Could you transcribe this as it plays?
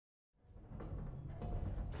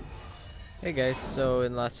Hey guys, so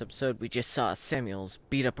in the last episode we just saw Samuels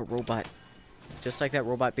beat up a robot. Just like that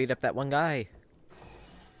robot beat up that one guy.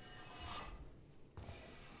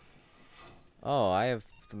 Oh, I have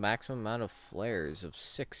the maximum amount of flares of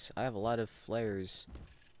 6. I have a lot of flares.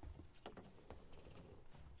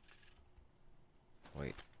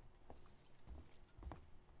 Wait.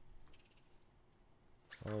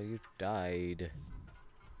 Oh, you died.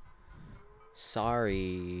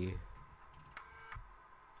 Sorry.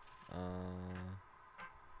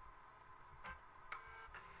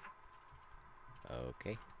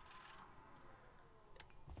 Okay.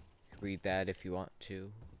 Read that if you want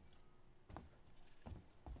to.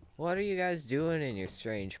 What are you guys doing in your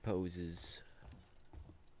strange poses?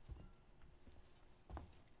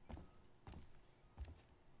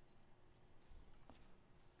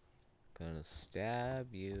 Gonna stab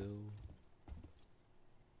you.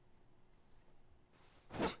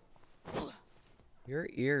 Your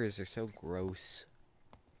ears are so gross.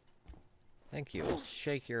 Thank you. I'll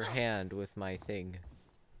shake your hand with my thing.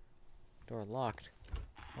 Door locked.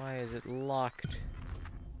 Why is it locked?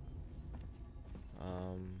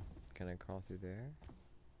 Can I crawl through there?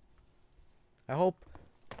 I hope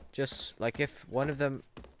just, like, if one of them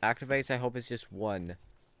activates, I hope it's just one.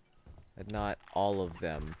 And not all of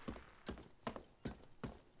them.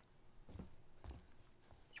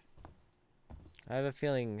 I have a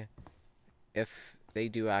feeling if they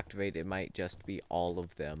do activate, it might just be all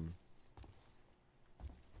of them.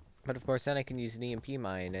 But of course, then I can use an EMP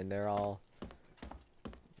mine, and they're all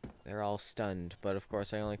stunned. But of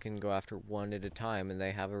course, I only can go after one at a time, and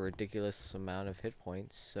they have a ridiculous amount of hit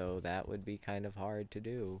points, so that would be kind of hard to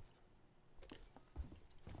do.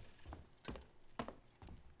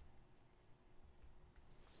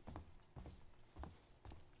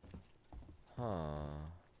 Huh.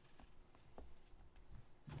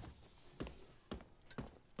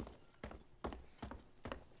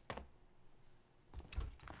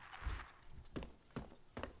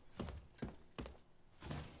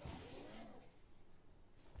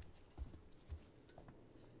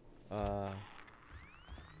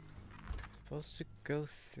 Supposed to go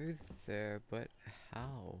through there, but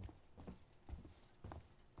how?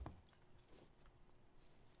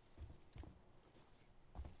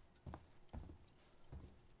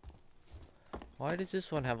 Why does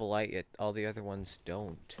this one have a light yet all the other ones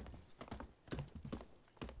don't?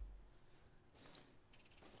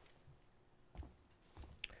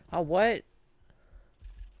 Oh, what?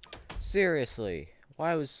 Seriously,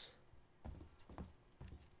 why was...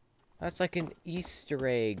 That's like an Easter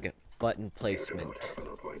egg button placement.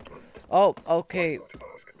 Oh, okay.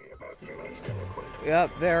 Yep,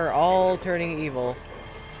 they're all turning evil.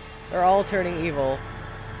 They're all turning evil.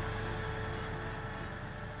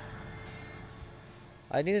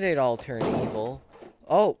 I knew they'd all turn evil.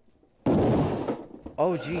 Oh!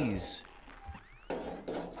 Oh, jeez.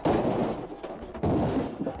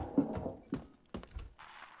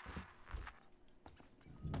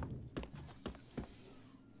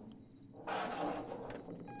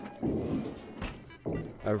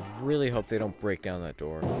 I really hope they don't break down that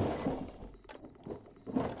door.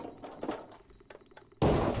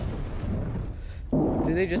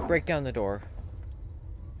 Did they just break down the door?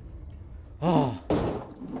 Oh!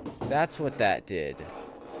 That's what that did.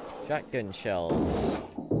 Shotgun shells.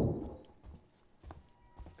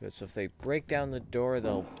 Good, so if they break down the door,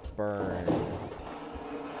 they'll burn.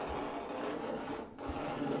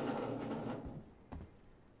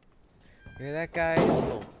 Hear that, guy?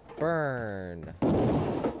 They'll burn.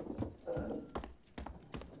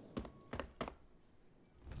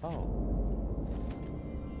 Oh.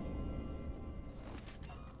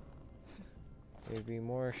 There'd be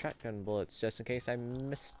more shotgun bullets just in case I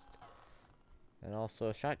missed. And also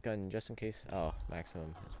a shotgun just in case. Oh,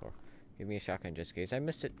 maximum is 4. Give me a shotgun just in case I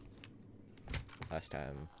missed it last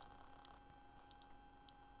time.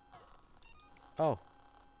 Oh.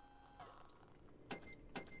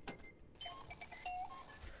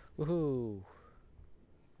 Woohoo.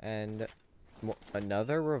 And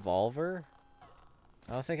another revolver?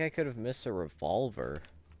 I don't think I could have missed a revolver.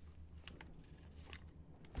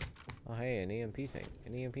 Oh, hey, an EMP thing.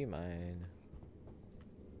 An EMP mine.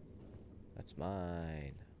 That's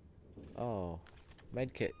mine. Oh.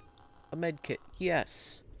 Medkit. A medkit.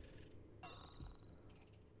 Yes!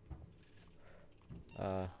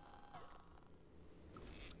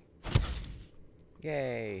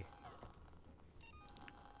 Yay.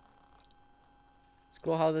 It's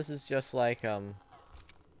cool how this is just like,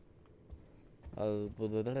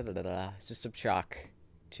 System Shock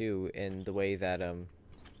 2 in the way that,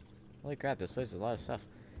 holy crap, this place has a lot of stuff.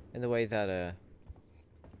 In the way that,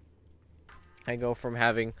 I go from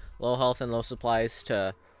having low health and low supplies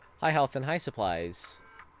to high health and high supplies.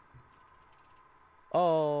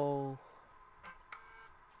 Oh.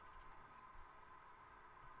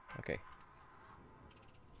 Okay.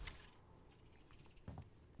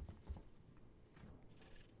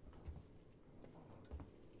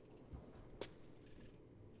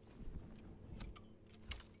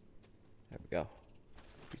 There we go.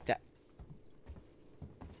 Use that.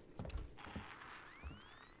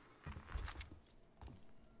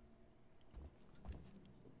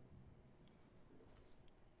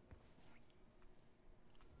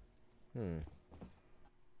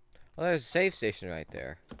 Well, there's a save station right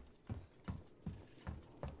there.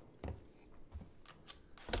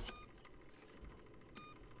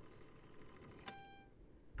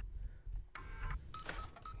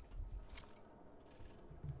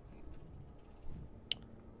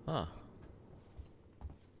 Huh.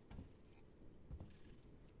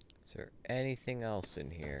 Is there anything else in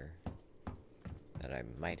here that I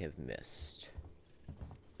might have missed?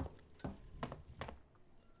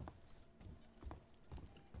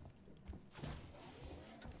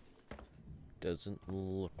 Doesn't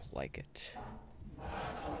look like it.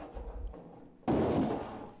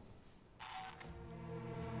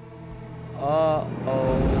 Uh-oh.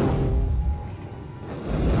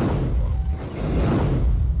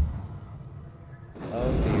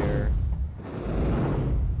 Oh dear.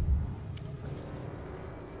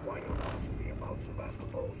 Why not ask me about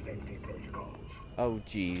Sevastopol's safety protocols? Oh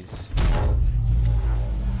jeez.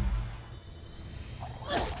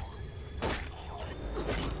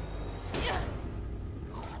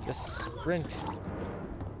 Just sprint.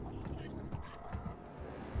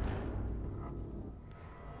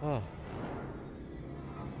 Oh.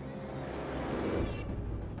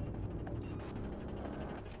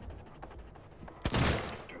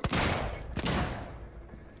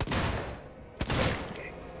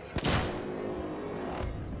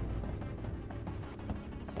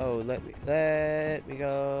 Oh, let me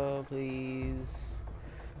go, please.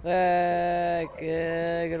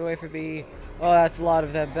 Get away from me. Oh, that's a lot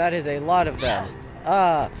of them. That is a lot of them.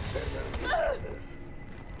 Ah.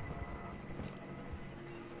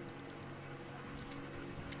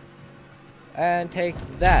 And take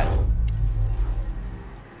that.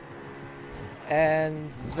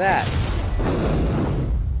 And that.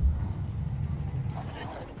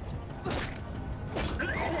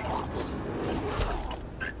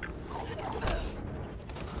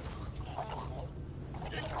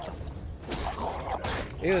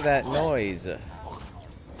 Ew, that noise.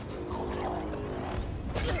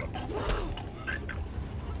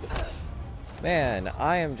 Man,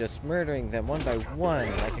 I am just murdering them one by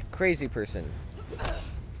one like a crazy person.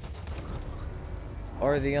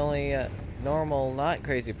 Or the only normal, not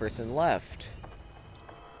crazy person left.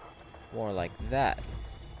 More like that.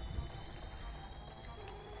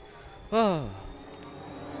 Oh.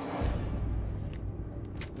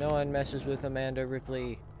 No one messes with Amanda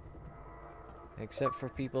Ripley. Except for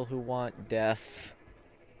people who want death.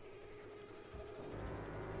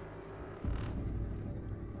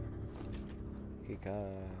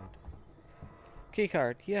 Keycard.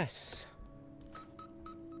 Keycard, yes.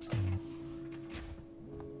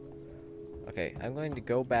 Okay, I'm going to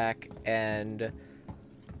go back and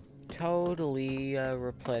totally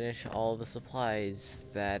replenish all the supplies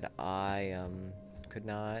that I could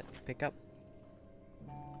not pick up.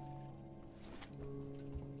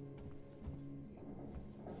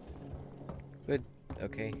 Good.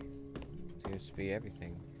 Okay. Seems to be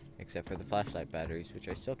everything. Except for the flashlight batteries, which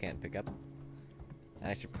I still can't pick up.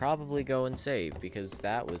 I should probably go and save, because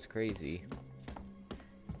that was crazy.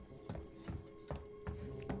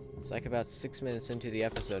 It's like about 6 minutes into the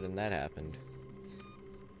episode and that happened.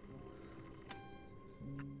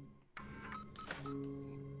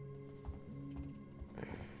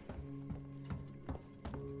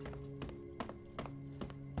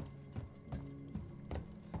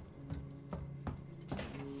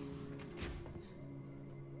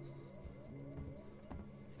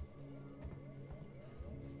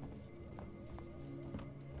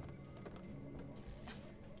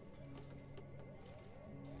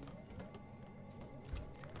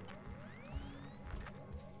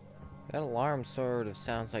 That alarm sort of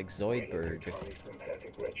sounds like Zoidberg.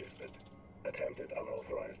 Synthetic registered. Attempted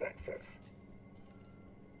unauthorized access.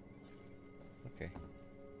 Okay.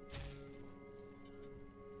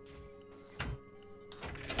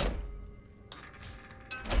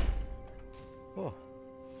 Oh.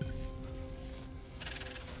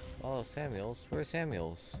 Follow Samuels. Where's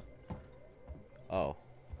Samuels? Oh.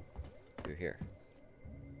 Through here.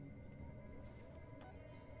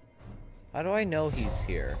 How do I know he's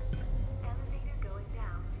here?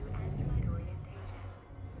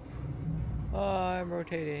 Oh, I'm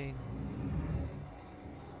rotating.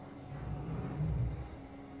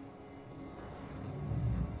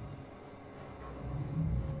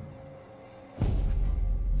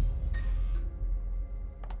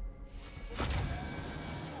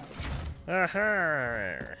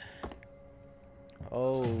 Aha!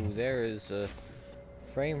 Oh, there is a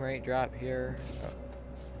frame rate drop here. Oh.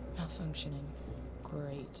 Malfunctioning.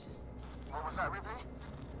 Great. What was that, Ripley?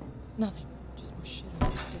 Nothing. Just more shit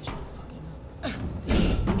on the station fucking up. The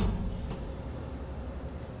usual.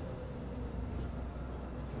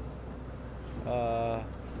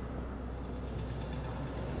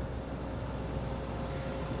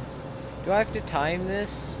 Do I have to time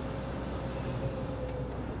this?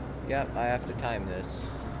 Yep, I have to time this.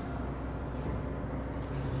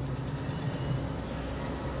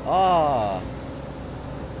 Ah!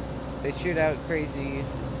 They shoot out crazy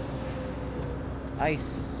ice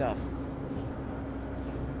stuff.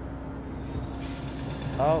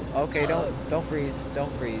 Oh, okay, don't freeze.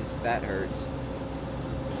 Don't freeze. That hurts.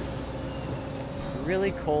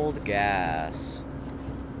 Really cold gas.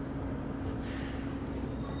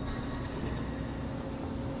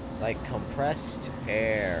 Like compressed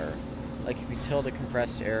air. Like if you tilt a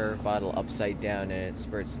compressed air bottle upside down and it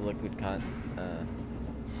spurts liquid continent.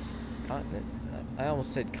 I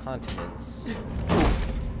almost said continents.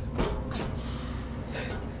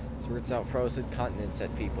 Spurts out frozen continents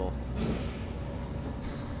at people.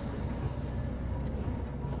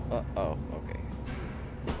 Oh, okay.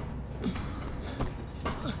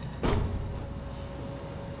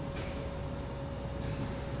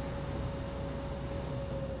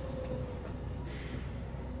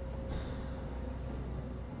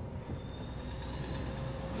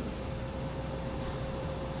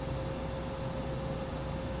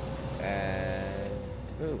 And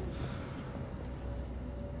move.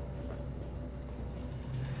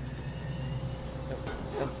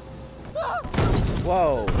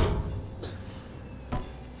 Whoa.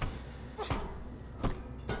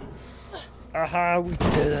 Aha, we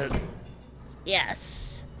did it.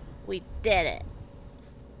 Yes, we did it.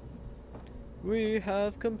 We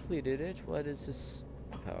have completed it. What is this?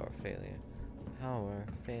 Power failure. Power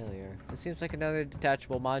failure. This seems like another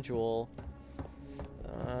detachable module.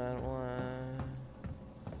 I don't want...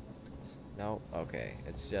 No, okay.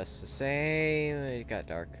 It's just the same. It got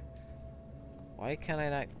dark. Why can I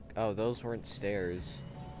not... Oh, those weren't stairs.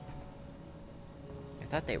 I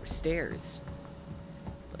thought they were stairs.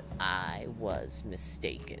 But I was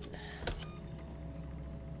mistaken.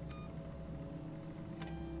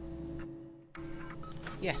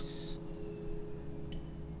 Yes.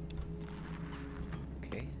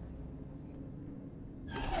 Okay.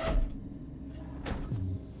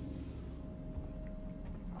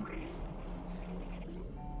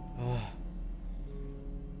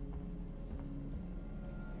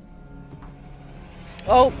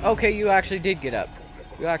 Oh, okay, you actually did get up.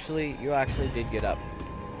 You actually did get up.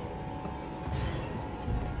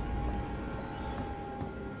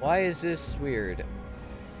 Why is this weird?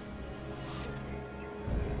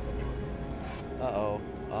 Uh-oh.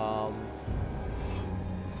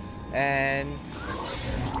 And...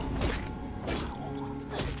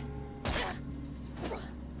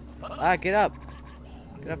 Ah, get up.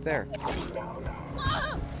 Get up there.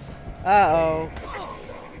 Uh-oh.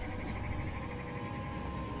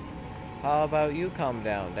 How about you calm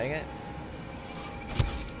down, dang it?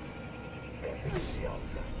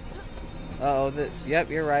 Uh-oh, yep,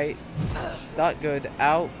 you're right. Not good.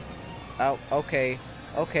 Ow. Ow. Okay.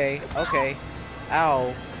 Okay. Okay.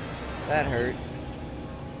 Ow. That hurt.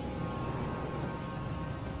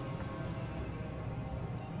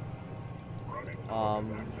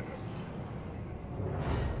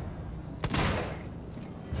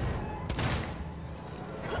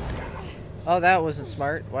 Oh, that wasn't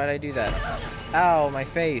smart. Why'd I do that? Ow, my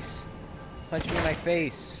face. Punch me in my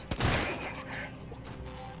face.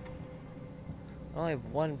 I only have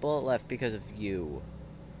one bullet left because of you.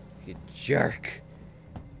 You jerk.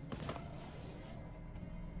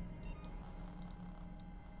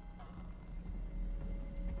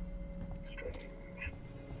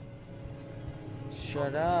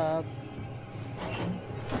 Shut up.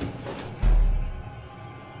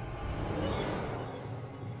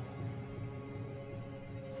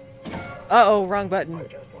 Uh-oh, wrong button.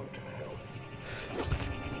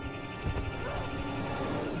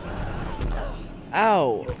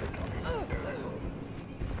 Ow.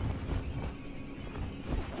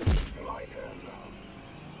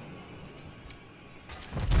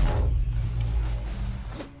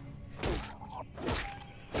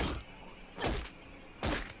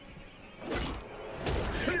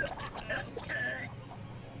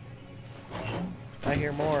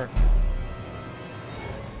 hear more.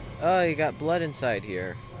 Oh, you got blood inside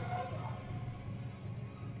here.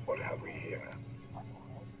 What have we here?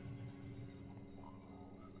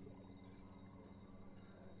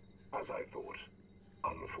 As I thought,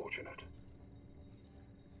 unfortunate.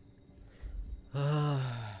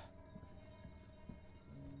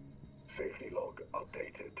 Safety log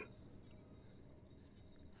updated.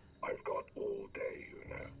 I've got all day, you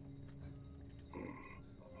know.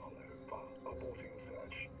 Aborting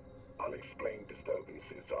search. Unexplained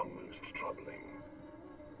disturbances are most troubling.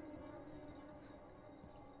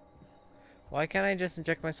 Why can't I just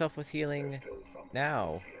inject myself with healing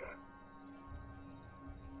now?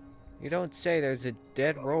 You don't say. There's a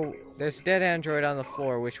dead there's a dead android on the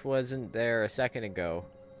floor, which wasn't there a second ago.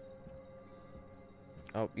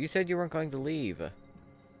 Oh, you said you weren't going to leave.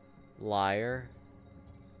 Liar.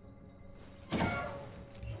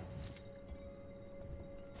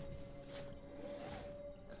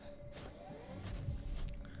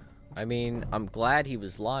 I mean, I'm glad he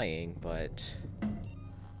was lying, but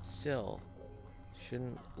still,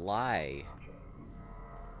 shouldn't lie.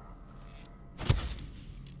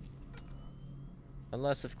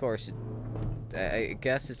 Unless, of course, I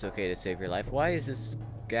guess it's okay to save your life. Why is this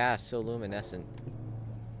gas so luminescent?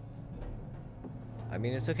 I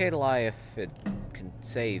mean, it's okay to lie if it can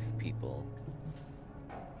save people.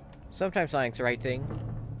 Sometimes lying's the right thing,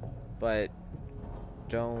 but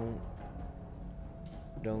don't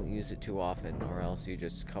use it too often, or else you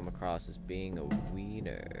just come across as being a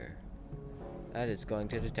wiener. That is going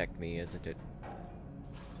to detect me, isn't it?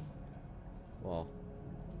 Well,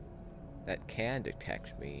 that can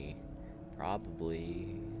detect me.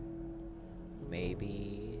 Probably.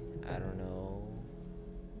 Maybe. I don't know.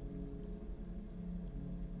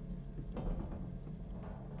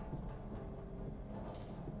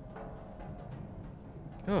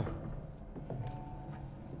 Oh.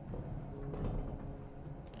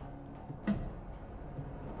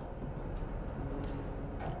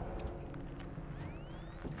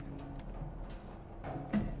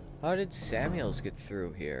 How did Samuels get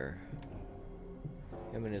through here?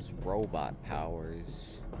 Him and his robot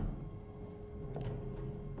powers.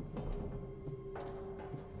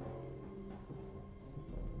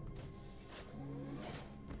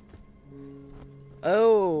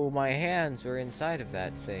 Oh, my hands were inside of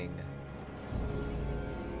that thing.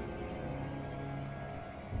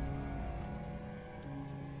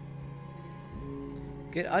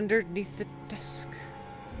 Get underneath the desk.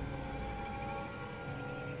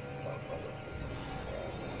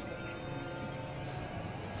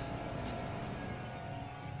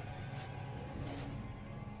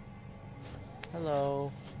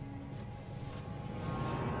 Hello.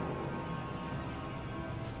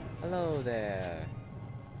 Hello there.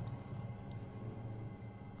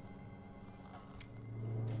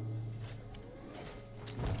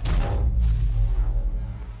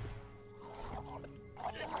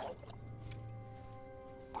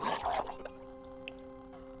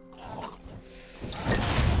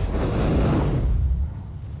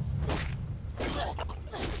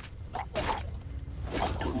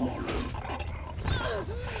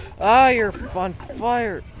 Ah, you're on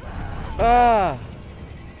fire. Ah.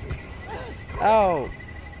 Ow.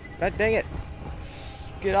 God dang it.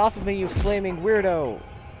 Get off of me, you flaming weirdo.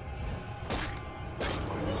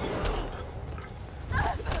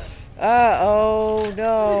 Ah, oh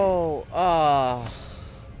no. Ah.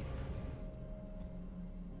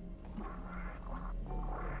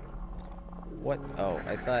 What? Oh,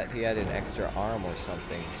 I thought he had an extra arm or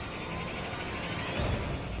something.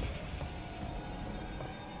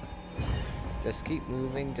 Just keep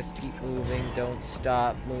moving, don't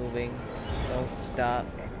stop moving, don't stop.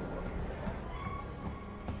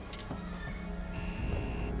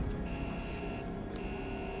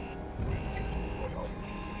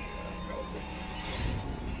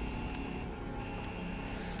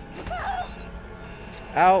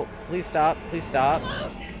 Ow, please stop, please stop,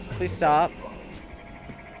 please stop.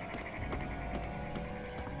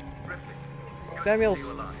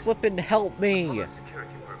 Samuels, flippin' help me!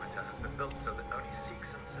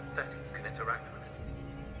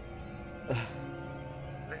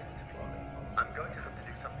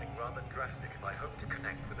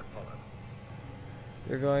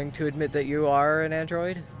 You're going to admit that you are an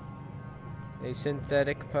android? A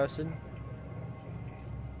synthetic person?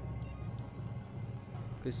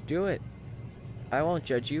 Just do it. I won't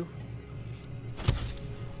judge you.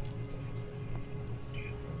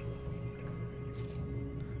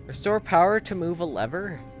 Restore power to move a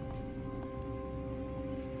lever?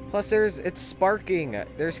 Plus it's sparking.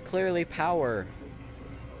 There's clearly power.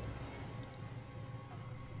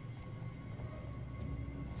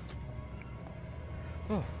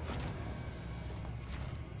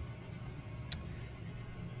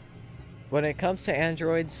 When it comes to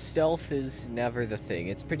androids, stealth is never the thing.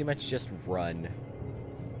 It's pretty much just run.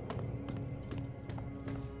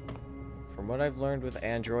 From what I've learned with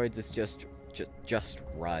androids, it's just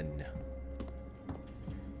run.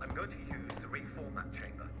 I'm going to use the reformat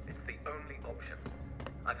chamber. It's the only option.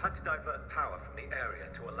 I've had to divert power from the area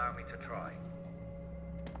to allow me to try.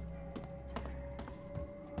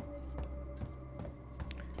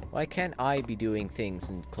 Why can't I be doing things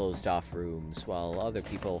in closed-off rooms while other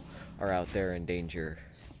people are out there in danger?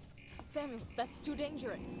 Samuels, that's too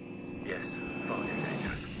dangerous. Yes, far too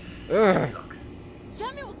dangerous. Ugh. Look,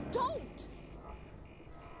 Samuels, don't!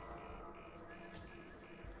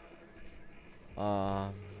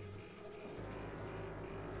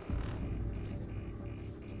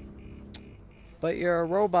 But you're a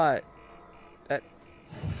robot.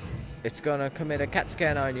 It's gonna commit a CAT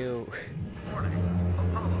scan on you. warning.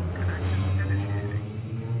 Apollo connection initiating.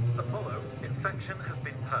 Apollo, infection has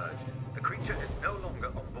been purged. The creature is no longer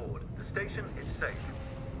on board. The station is safe.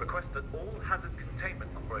 Request that all hazard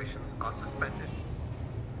containment operations are suspended.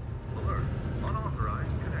 Alert.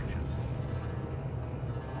 Unauthorized connections.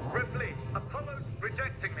 Ripley, Apollo's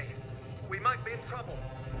rejecting me. We might be in trouble.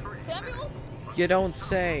 Samuels? You don't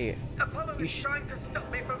say. Apollo is trying to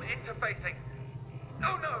stop me from interfacing.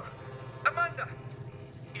 Oh no! Amanda!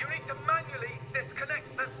 You need to manually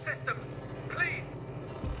disconnect the systems. Please!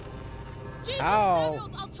 Jesus, Ow.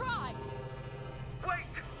 Samuels, I'll try! Wait!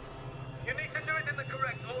 You need to do it in the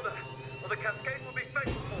correct order, or the cascade will be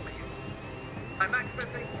fatal for me. I'm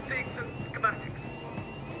accessing Seegson schematics.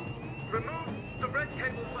 Remove the red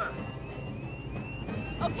cable first.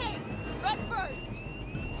 Okay, red first!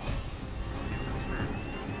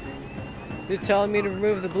 You're telling me to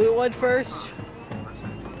remove the blue one first?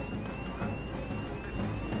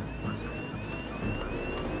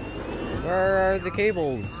 Where are the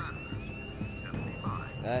cables?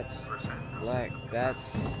 That's black.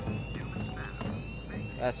 That's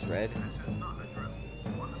red.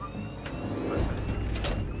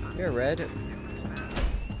 You're red.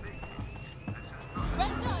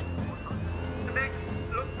 Red done! Next,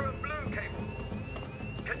 look for a blue cable.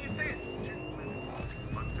 Can you see it?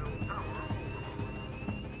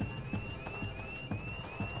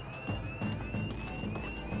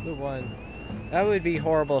 Blue one. That would be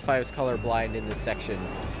horrible if I was colorblind in this section.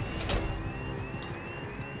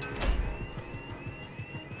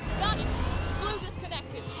 Got it! Blue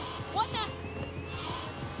disconnected. What next?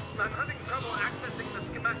 I'm having trouble accessing the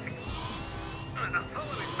schematics.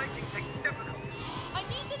 Apollo is making things difficult. I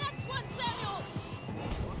need the next one, Samuels!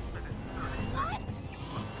 What?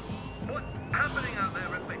 What's happening out there,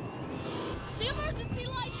 Ripley? The emergency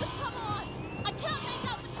lights have come on! I can't make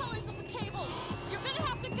out the colors of the cables! You're gonna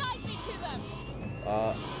have to guide me to them!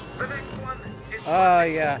 The next one is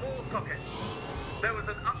yeah. the wall socket. There was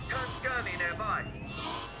an upturned gurney nearby.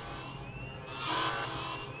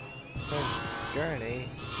 Gurney.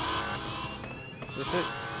 Is this it?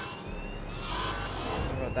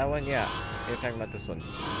 What about that one? Yeah. You're talking about this one.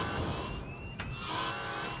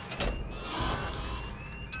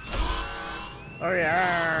 Oh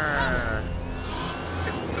yeah.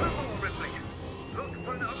 Two more, Ripley. Look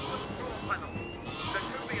for an open floor panel. There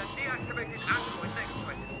should be a deactivated android next to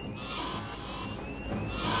it.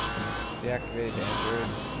 Deactivated android.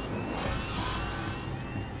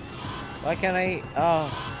 Why can't I? Oh.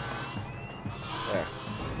 There.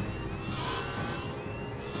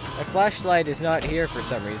 My flashlight is not here for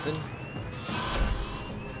some reason.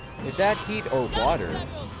 Is that heat or Got it, water?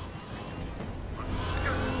 Samuels!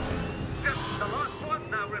 Just the last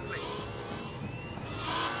one now, Ripley.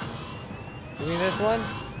 You mean this one?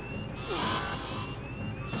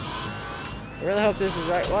 I really hope this is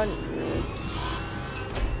the right one.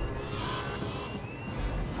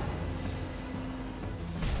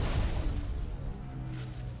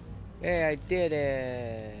 Hey, I did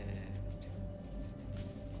it.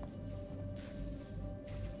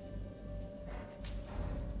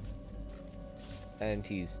 And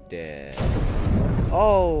he's dead.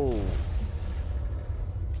 Oh!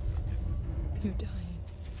 You're dying.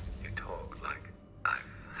 You talk like I've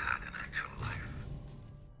had an actual life.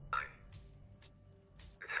 I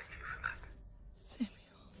thank you for that.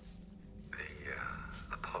 Samuels. The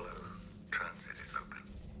Apollo transit is open.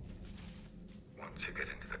 Once you get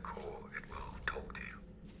into the core, it will talk to you.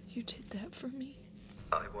 You did that for me.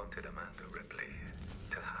 I wanted Amanda Ripley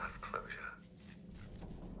to have closure.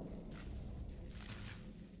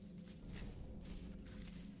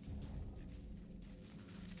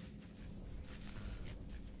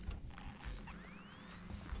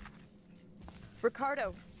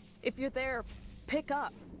 Ricardo, if you're there, pick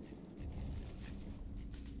up.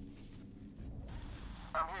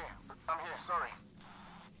 I'm here. sorry.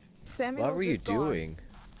 Samuels What were you is gone. doing?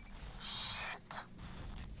 Shit.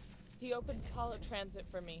 He opened Apollo Transit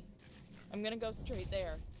for me. I'm gonna go straight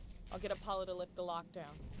there. I'll get Apollo to lift the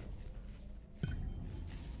lockdown.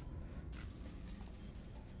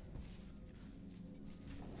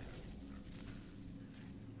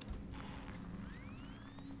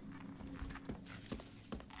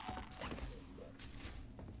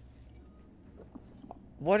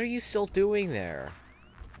 What are you still doing there?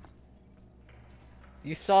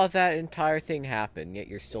 You saw that entire thing happen, yet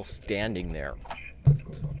you're still standing there. That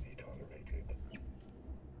will not be tolerated.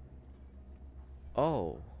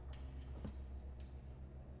 Oh.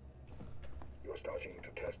 You're starting to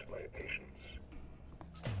test my patience.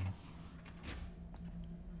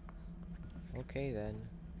 Okay then.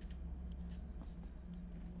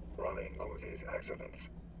 Running causes accidents.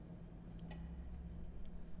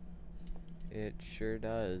 It sure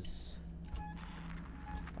does.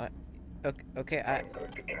 Okay, I'm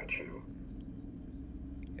going to catch you.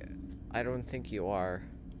 I don't think you are.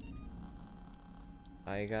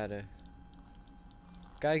 I gotta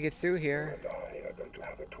get through You here. and I are going to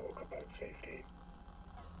have a talk about safety.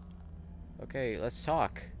 Okay, let's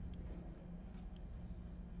talk.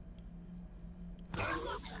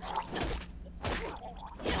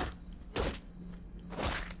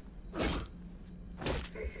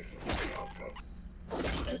 This isn't the answer.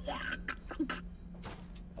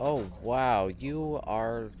 Oh, wow, you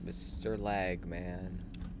are Mr. Lagman.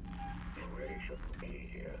 You really shouldn't be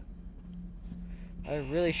here. I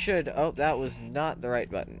really should. Oh, that was not the right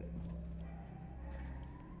button.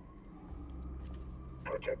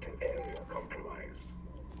 Projecting area compromised.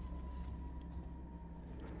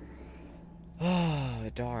 Oh,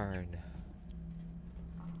 darn.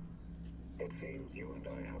 It seems you and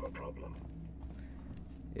I have a problem.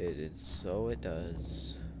 So it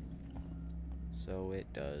does. So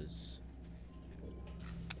it does.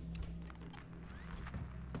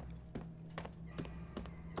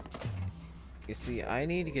 You see, I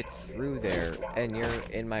need to get through there, and you're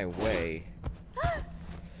in my way.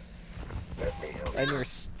 Let me help. And you're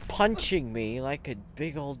punching me like a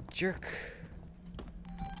big old jerk.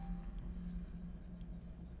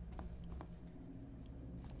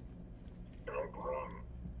 Don't run.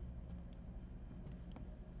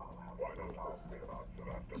 Why not ask me about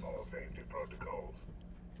Sevastopol safety protocols?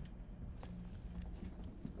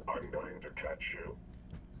 I'm going to catch you.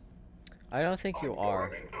 I don't think you are.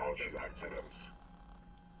 Running causes accidents.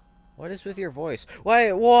 What is with your voice?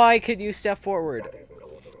 Why could you step forward? That is an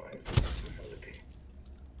authorized facility.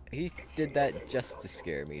 He did that just to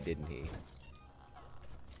scare me, didn't he?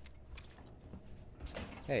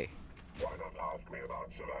 Hey, Why not ask me about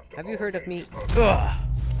Sevastopol have you heard of me? safety protocols?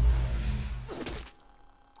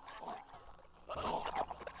 Ugh!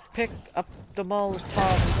 Pick up the Molotov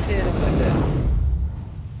and hit him with it.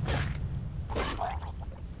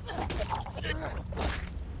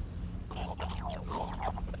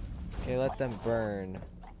 Okay, let them burn.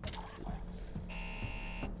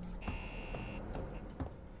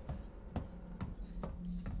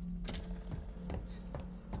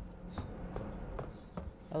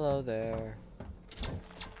 Hello there.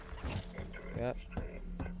 Yep.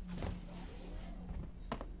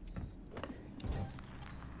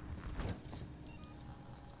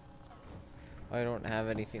 I don't have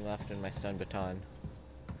anything left in my stun baton.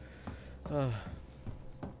 Ugh.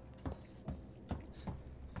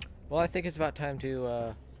 Well, I think it's about time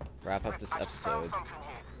to wrap up this I just episode. found something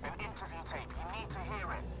here. An interview tape. You need to hear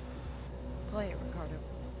it. Play it, Ricardo.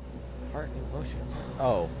 Heart in motion.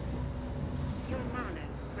 Oh. You're Marlowe,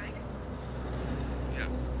 right? Yeah.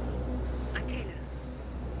 I'm Taylor.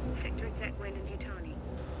 Sector Exec Wayland Yutani.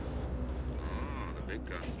 Oh, the big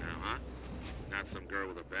guns now, huh? Not some girl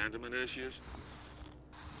with abandonment issues?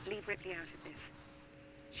 Leave Ripley out of this.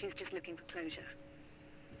 She's just looking for closure.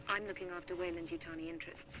 I'm looking after Wayland Yutani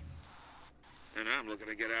interests. And I'm looking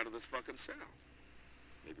to get out of this fucking cell.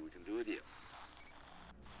 Maybe we can do a deal.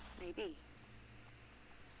 Maybe.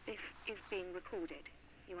 This is being recorded.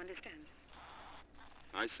 You understand?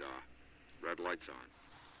 I saw. Red lights on.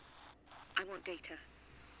 I want data.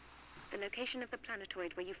 The location of the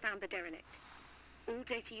planetoid where you found the derelict. All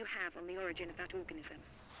data you have on the origin of that organism.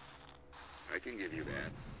 I can give you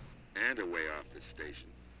that. And a way off this station.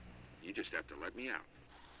 You just have to let me out.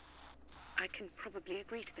 I can probably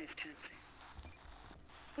agree to those terms.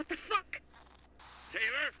 What the fuck?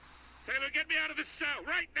 Taylor! Taylor, get me out of this cell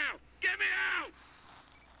right now! Get me out!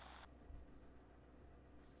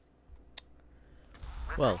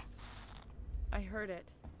 Well. I heard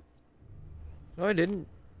it. No, I didn't.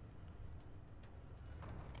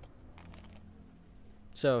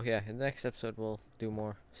 So yeah, in the next episode we'll do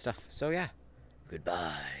more stuff. So yeah,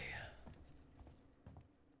 goodbye.